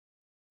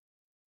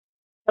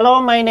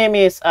Hello, my name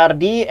is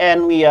Ardi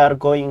and we are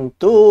going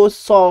to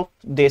solve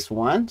this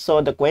one.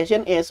 So the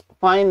question is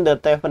find the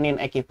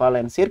Thevenin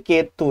equivalent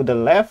circuit to the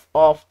left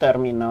of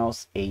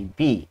terminals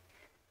AB.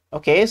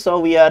 Okay, so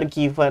we are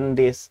given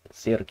this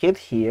circuit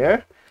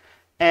here.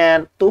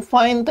 And to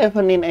find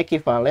Thevenin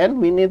equivalent,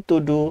 we need to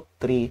do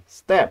three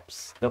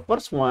steps. The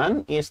first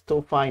one is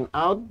to find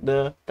out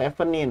the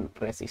Thevenin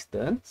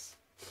resistance.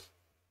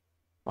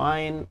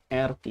 Find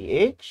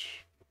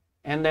RTH.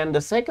 And then the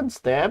second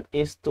step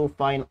is to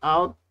find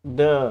out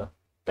the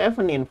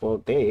Thevenin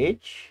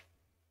voltage.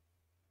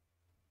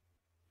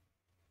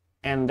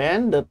 And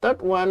then the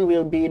third one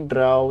will be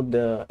draw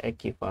the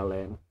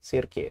equivalent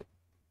circuit.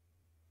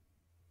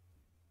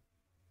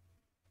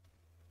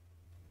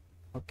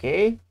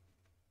 Okay,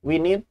 we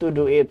need to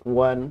do it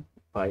one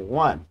by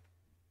one.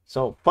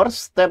 So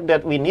first step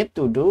that we need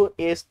to do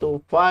is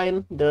to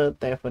find the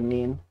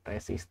Thevenin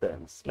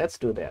resistance. Let's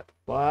do that.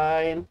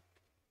 Find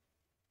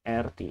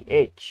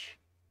RTH.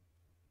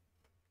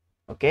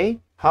 Okay,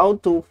 how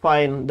to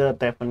find the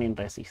Thevenin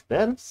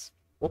resistance?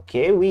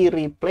 Okay, we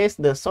replace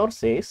the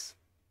sources.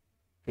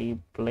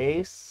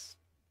 Replace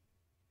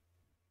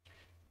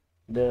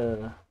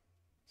the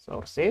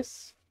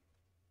sources.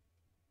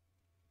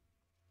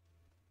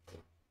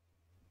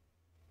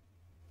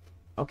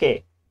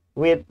 Okay,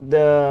 with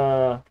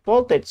the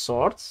voltage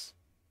source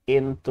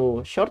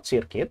into short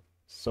circuit,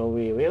 so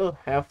we will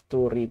have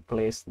to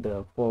replace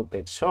the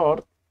voltage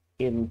source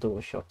into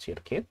short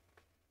circuit.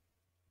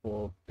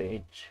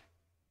 Voltage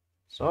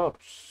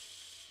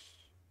source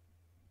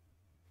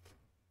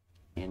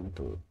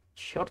into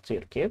short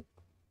circuit.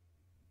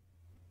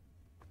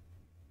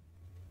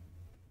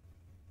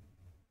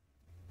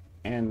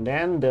 And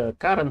then the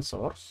current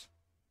source,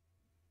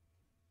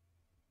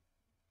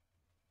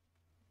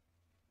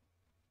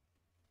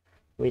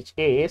 which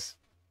is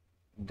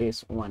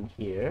this one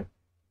here,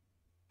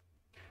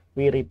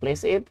 we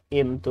replace it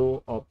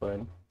into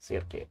open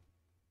circuit.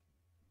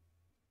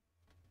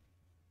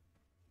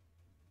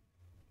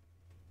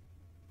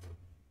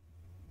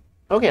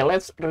 Okay,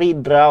 let's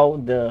redraw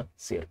the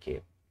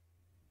circuit.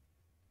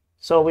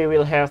 So we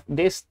will have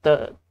this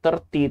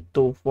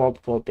 32 volt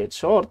voltage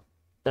source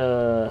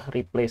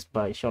replaced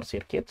by short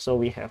circuit. So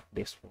we have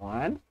this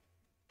one,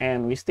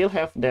 and we still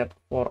have that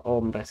 4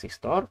 ohm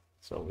resistor.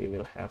 So we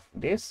will have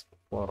this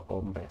 4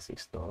 ohm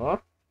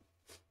resistor.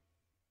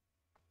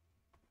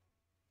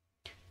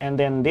 And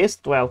then this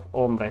 12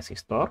 ohm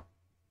resistor.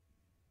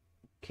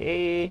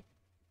 Okay.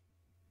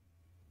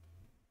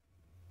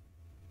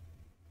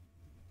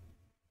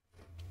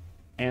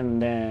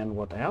 And then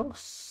what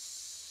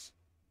else?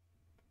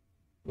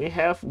 We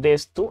have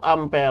this 2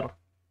 ampere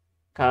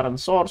current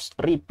source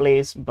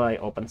replaced by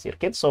open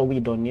circuit, so we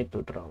don't need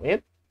to draw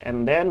it.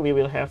 And then we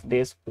will have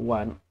this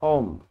 1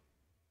 ohm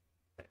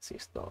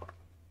resistor.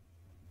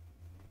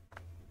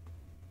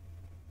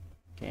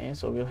 Okay,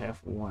 so we'll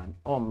have 1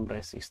 ohm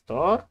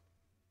resistor.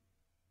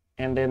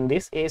 And then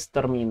this is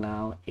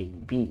terminal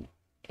AB,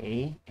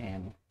 A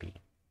and B.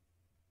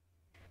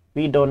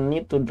 We don't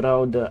need to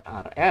draw the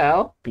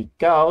RL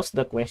because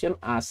the question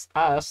asks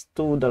us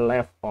to the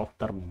left of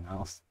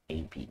terminals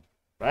AB,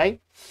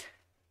 right?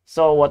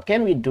 So what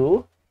can we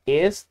do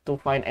is to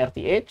find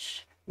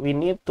RTH, we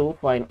need to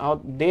find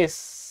out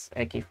this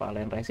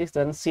equivalent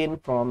resistance seen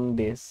from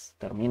this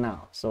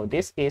terminal. So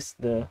this is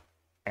the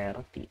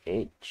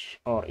RTH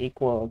or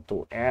equal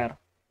to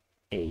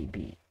RAB.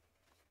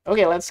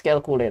 Okay, let's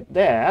calculate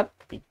that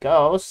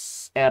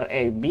because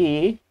RAB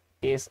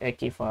is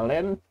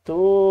equivalent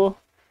to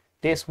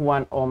this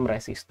 1 ohm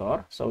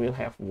resistor. So we'll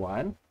have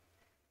 1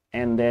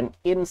 and then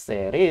in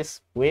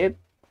series with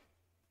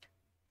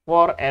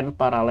 4 and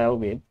parallel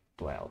with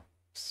 12.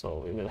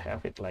 So we will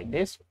have it like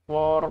this,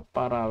 4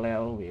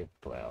 parallel with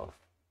 12.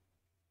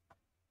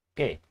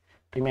 Okay,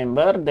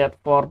 remember that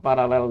 4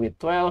 parallel with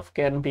 12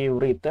 can be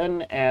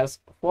written as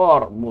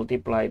 4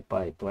 multiplied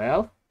by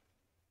 12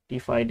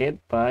 divided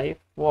by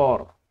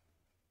 4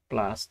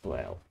 plus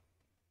 12.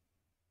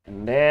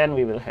 And then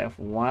we will have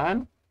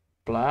 1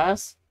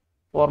 plus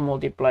 4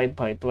 multiplied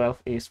by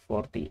 12 is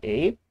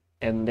 48.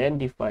 And then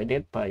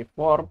divided by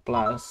 4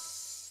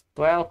 plus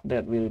 12,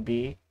 that will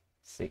be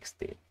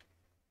 16.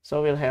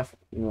 So we'll have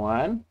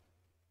 1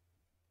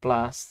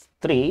 plus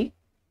 3.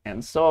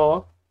 And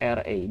so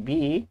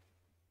RAB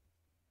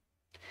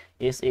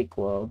is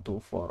equal to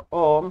 4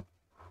 ohm,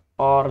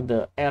 or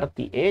the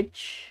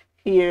RTH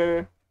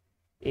here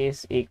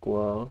is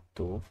equal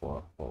to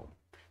 4 ohm.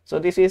 So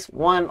this is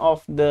one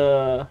of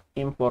the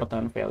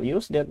important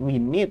values that we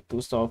need to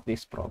solve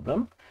this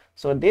problem.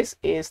 So this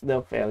is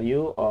the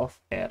value of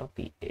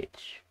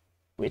RTH,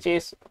 which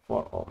is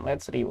 4 ohm.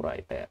 Let's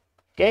rewrite that.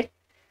 Okay,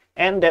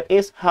 and that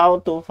is how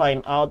to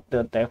find out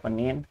the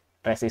Thevenin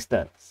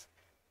resistance.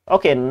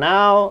 Okay,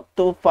 now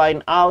to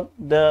find out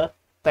the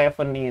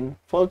Thevenin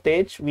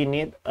voltage, we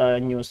need a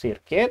new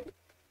circuit.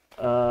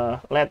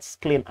 Let's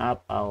clean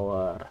up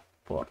our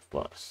board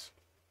first.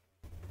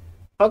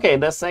 Okay,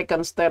 the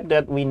second step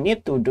that we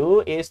need to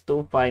do is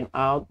to find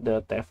out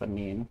the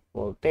Thevenin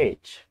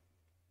voltage.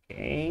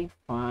 Okay,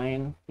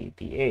 find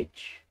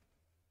VTH.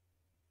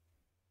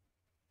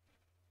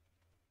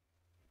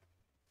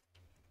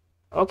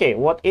 Okay,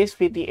 what is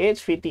VTH?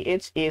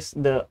 VTH is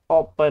the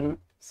open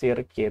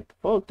circuit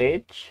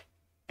voltage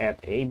at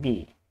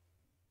AB.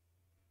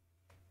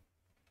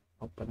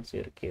 Open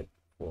circuit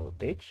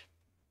voltage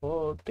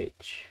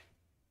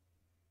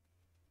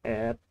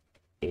at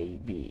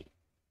AB.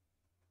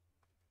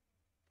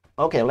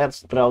 Okay,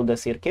 let's draw the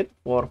circuit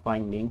for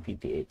finding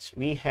VTH.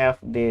 We have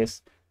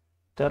this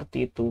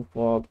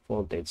 32-volt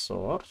voltage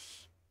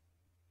source.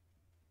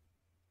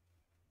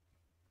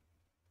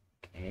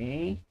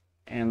 Okay,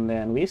 and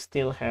then we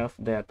still have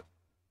that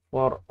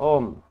 4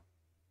 ohm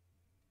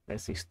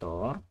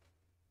resistor,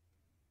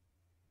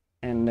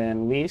 and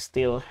then we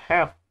still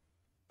have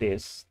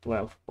this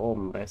 12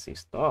 ohm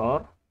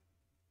resistor,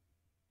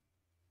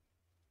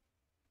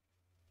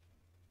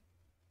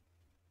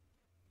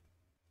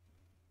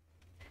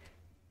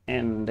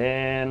 and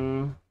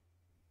then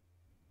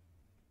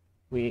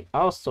we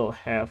also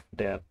have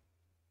that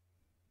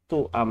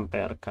 2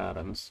 ampere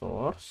current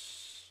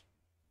source,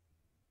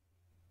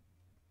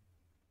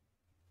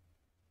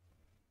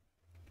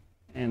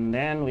 and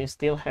then we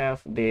still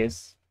have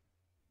this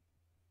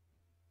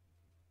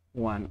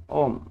 1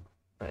 ohm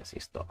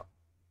resistor.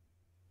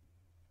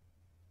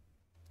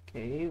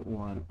 Okay,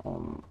 1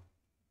 ohm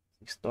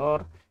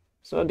resistor.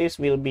 So this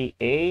will be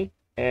A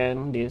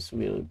and this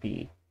will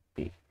be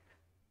B.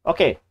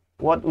 Okay,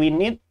 what we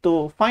need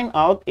to find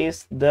out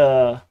is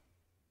the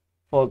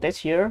voltage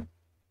here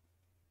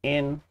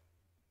in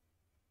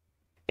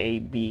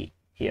AB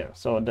here.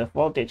 So the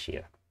voltage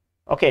here.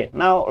 Okay,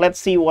 now let's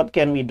see what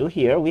can we do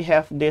here. We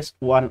have this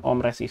 1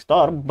 ohm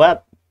resistor,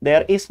 but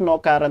there is no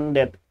current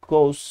that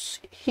goes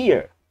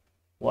here.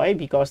 Why?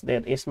 Because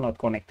that is not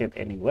connected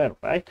anywhere,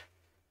 right?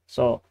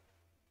 So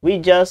we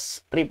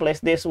just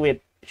replace this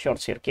with short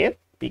circuit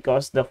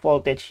because the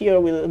voltage here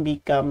will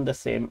become the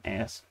same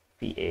as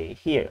VA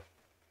here.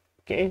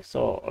 Okay,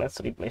 so let's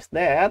replace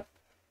that.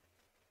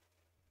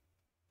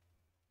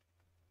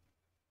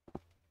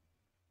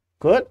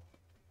 Good.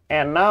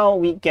 And now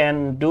we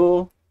can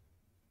do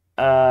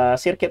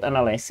circuit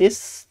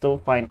analysis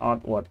to find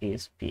out what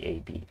is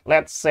VAB.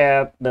 Let's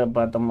set the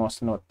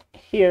bottommost node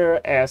here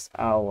as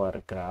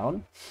our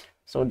ground.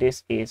 So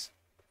this is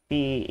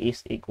V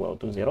is equal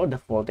to 0. The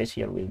voltage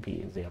here will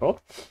be 0.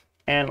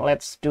 And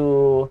let's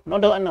do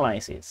nodal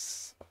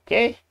analysis.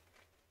 Okay.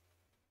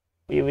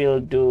 We will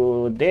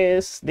do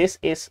this. This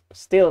is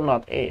still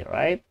not A,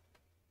 right?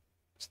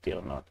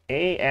 Still not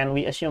A. And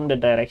we assume the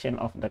direction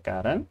of the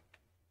current.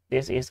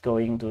 This is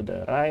going to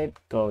the right,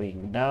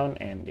 going down,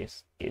 and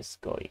this is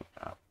going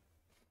up.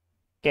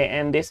 Okay,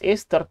 and this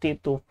is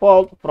 32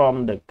 volt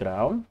from the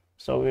ground.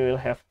 So we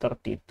will have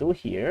 32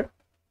 here.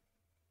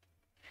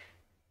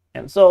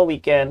 And so we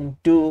can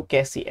do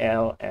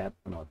KCL at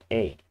node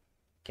A.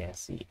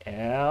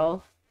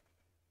 KCL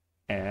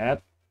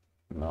at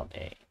node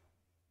A.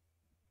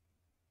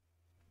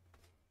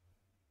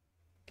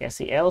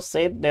 KCL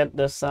said that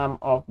the sum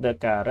of the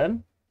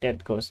current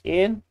that goes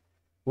in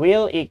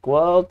will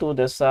equal to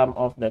the sum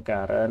of the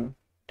current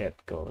that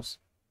goes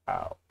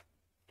out.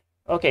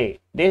 Okay,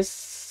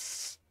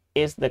 this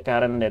is the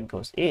current that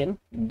goes in.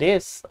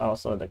 This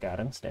also the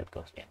currents that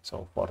goes in.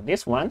 So for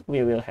this one,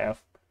 we will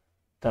have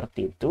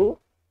 32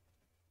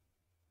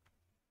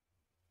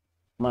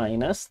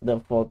 minus the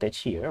voltage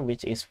here,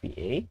 which is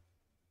VA,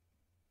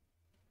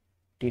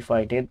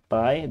 divided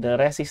by the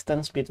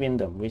resistance between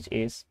them, which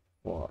is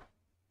 4.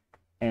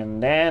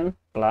 And then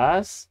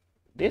plus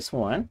this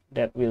one,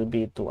 that will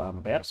be 2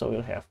 ampere. So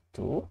we'll have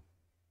 2.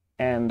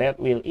 And that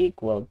will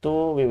equal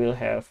to, we will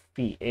have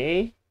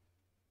VA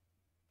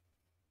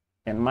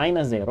and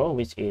minus 0,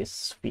 which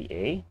is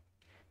VA,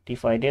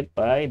 divided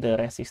by the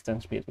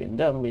resistance between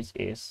them, which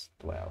is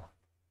 12.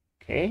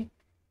 Okay,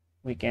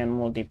 we can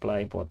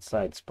multiply both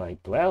sides by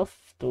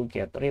 12 to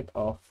get rid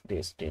of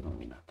this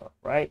denominator,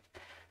 right?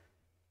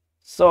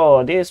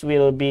 So this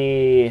will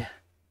be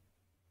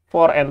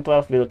 4 and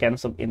 12 will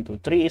cancel into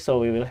 3, so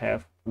we will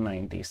have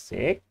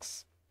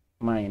 96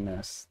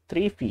 minus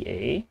 3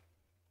 VA,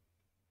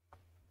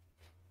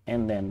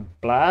 and then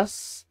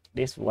plus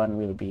this one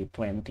will be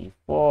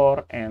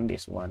 24 and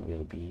this one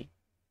will be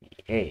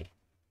VA.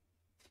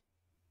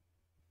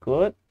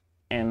 Good.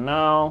 And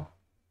now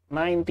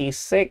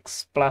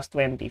 96 plus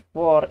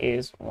 24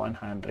 is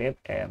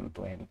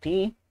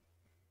 120,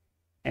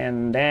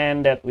 and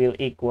then that will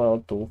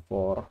equal to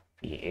 4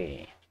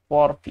 VA.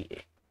 4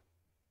 VA.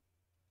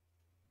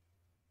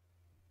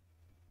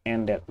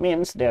 And that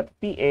means that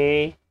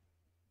VA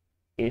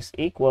is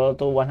equal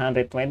to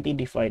 120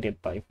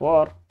 divided by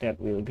 4. That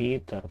will be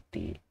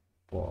 30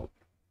 volt.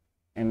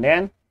 And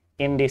then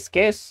in this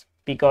case,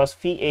 because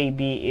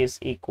VAB is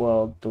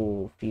equal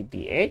to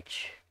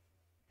VTH,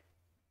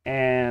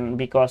 and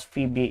because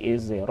VB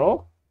is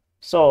 0,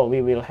 so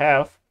we will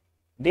have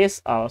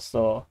this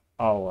also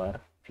our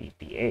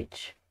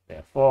VTH.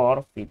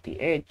 Therefore,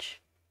 VTH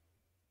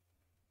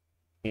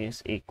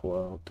is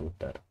equal to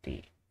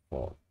 30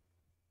 volt.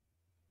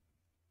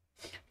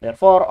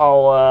 Therefore,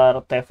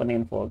 our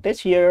Thevenin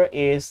voltage here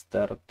is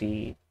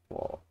 30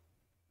 volt.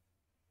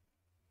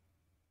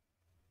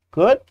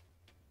 Good.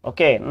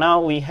 Okay, now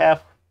we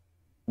have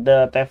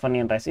the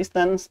Thevenin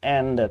resistance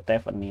and the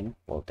Thevenin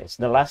voltage.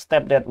 The last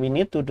step that we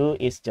need to do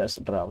is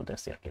just draw the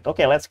circuit.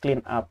 Okay, let's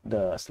clean up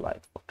the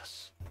slide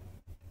first.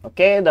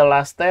 Okay, the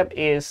last step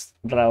is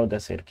draw the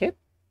circuit.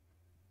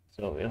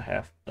 So we'll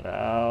have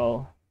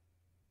draw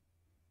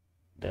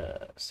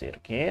the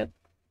circuit.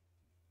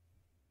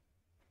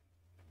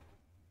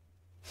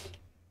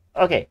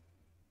 Okay,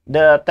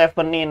 the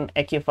Thevenin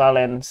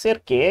equivalent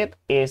circuit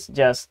is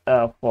just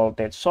a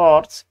voltage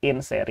source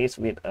in series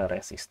with a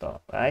resistor,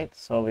 right?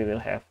 So we will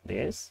have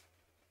this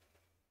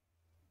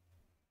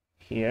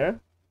here.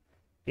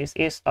 This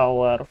is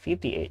our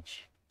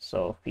VTH.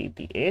 So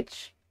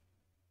VTH,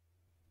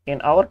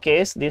 in our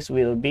case, this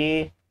will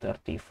be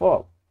 30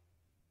 volt.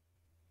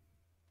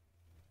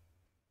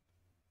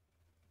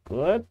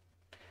 Good.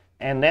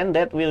 And then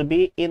that will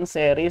be in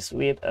series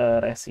with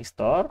a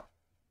resistor.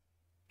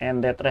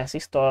 And that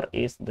resistor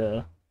is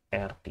the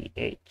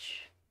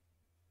RTH.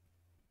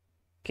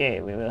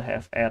 Okay, we will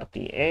have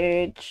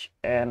RTH,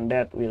 and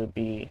that will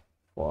be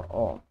 4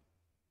 ohm.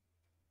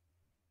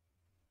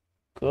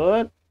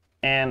 Good.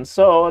 And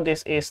so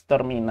this is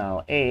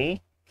terminal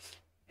A,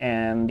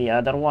 and the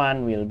other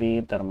one will be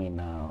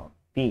terminal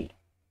B.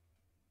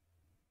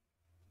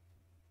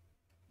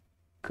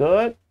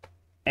 Good.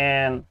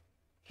 And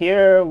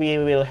here we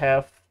will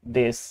have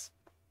this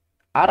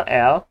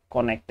RL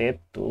connected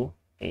to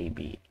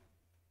AB.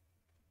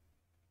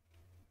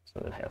 So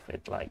we'll have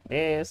it like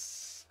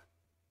this.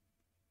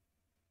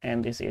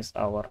 And this is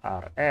our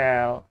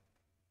RL.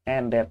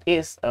 And that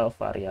is a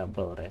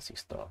variable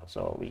resistor.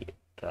 So we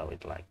draw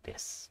it like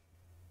this.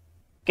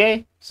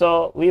 Okay,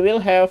 so we will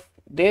have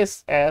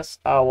this as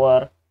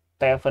our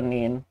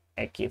Thevenin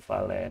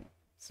equivalent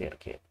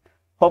circuit.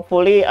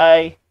 Hopefully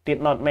I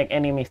did not make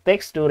any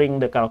mistakes during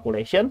the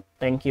calculation.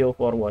 Thank you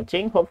for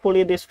watching.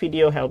 Hopefully this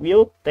video helped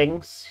you.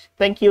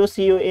 Thank you.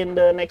 See you in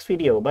the next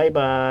video. Bye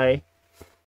bye.